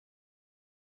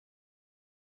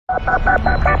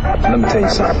Let me tell you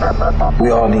something. We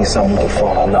all need something to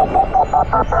fall in love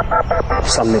with.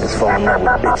 Some niggas fall in love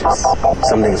with bitches.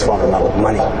 Some niggas fall in love with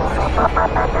money.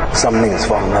 Some niggas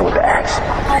fall in love with the action.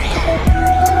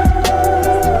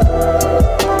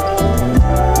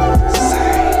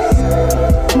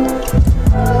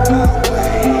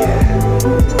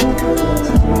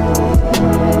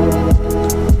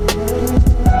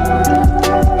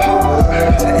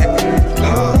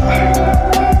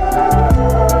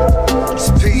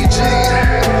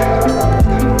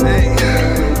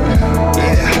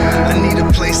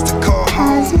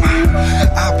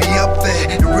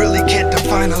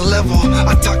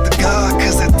 I talk to God,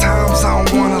 cause at times I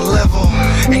don't wanna level.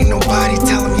 Ain't nobody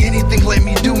telling me anything, let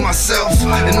me do myself.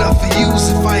 Enough for use,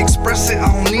 if I express it,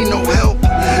 I don't need no help.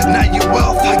 Not your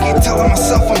wealth, I keep telling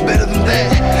myself I'm better than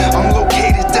that. I'm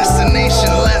located, destination,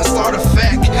 last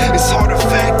artifact. It's hard to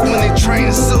fact when they train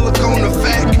in silicone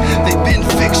effect. They been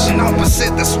fiction,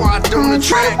 opposite, that's why I don't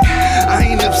attract. I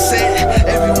ain't upset,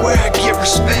 everywhere I get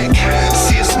respect.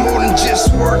 See, it's more than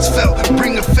just words felt,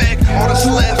 bring effect, all that's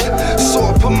left. So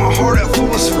I put my heart out for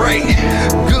what's right.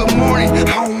 Good morning, I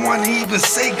don't wanna even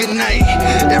say goodnight.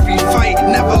 Every fight,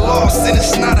 never lost, and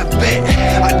it's not a bet.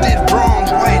 I did wrong,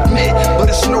 I admit, but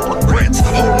it's no regrets.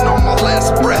 Holding on my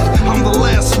last breath, I'm the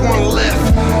last one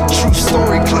left. True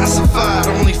story classified,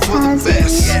 only for the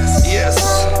best. Yes, yes.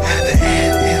 At the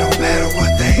end, it don't matter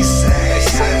what they say.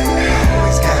 I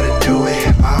always gotta do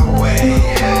it my way.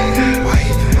 Why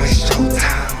even waste your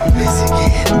time? I'm busy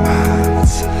getting mine.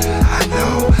 I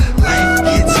know life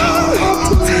gets hard.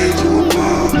 I'm tangible.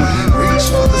 Reach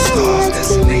for the stars,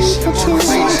 destination I wanna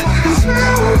reach.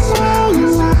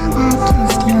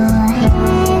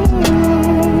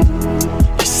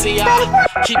 You see, I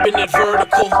keeping it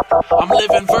vertical. I'm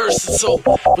living versatile,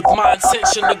 with my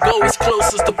intention to go as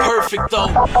close as the perfect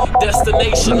though.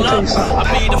 Destination up,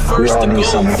 I be the first to go.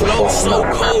 Flow so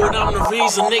cold, I'm the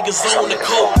reason niggas own the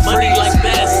coat. Money like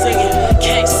bad singing,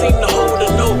 can't seem to hold a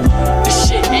note. This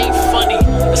shit ain't funny,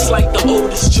 it's like the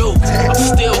oldest joke. I'm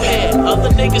still here, other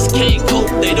niggas can't cope,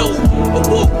 they don't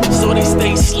awoke, so they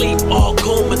stay sleep all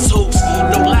comatose.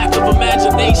 No lack of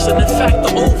imagination, in fact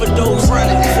the overdose. For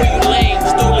you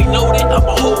lames, duly noted,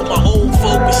 I'ma hold my own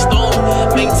focused on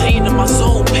maintaining my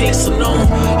zone, pacing on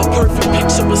a perfect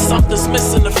picture, but something's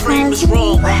missing, the frame is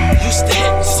wrong. Used to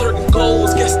hitting certain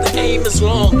goals, guess the aim is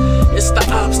long. It's the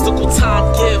obstacle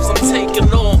time gives, I'm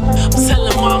taking on. I'm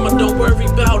telling mama, don't worry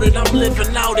about it, I'm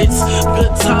living out it.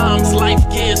 Good times, life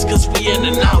gives, cause we in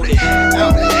and out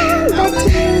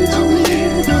it.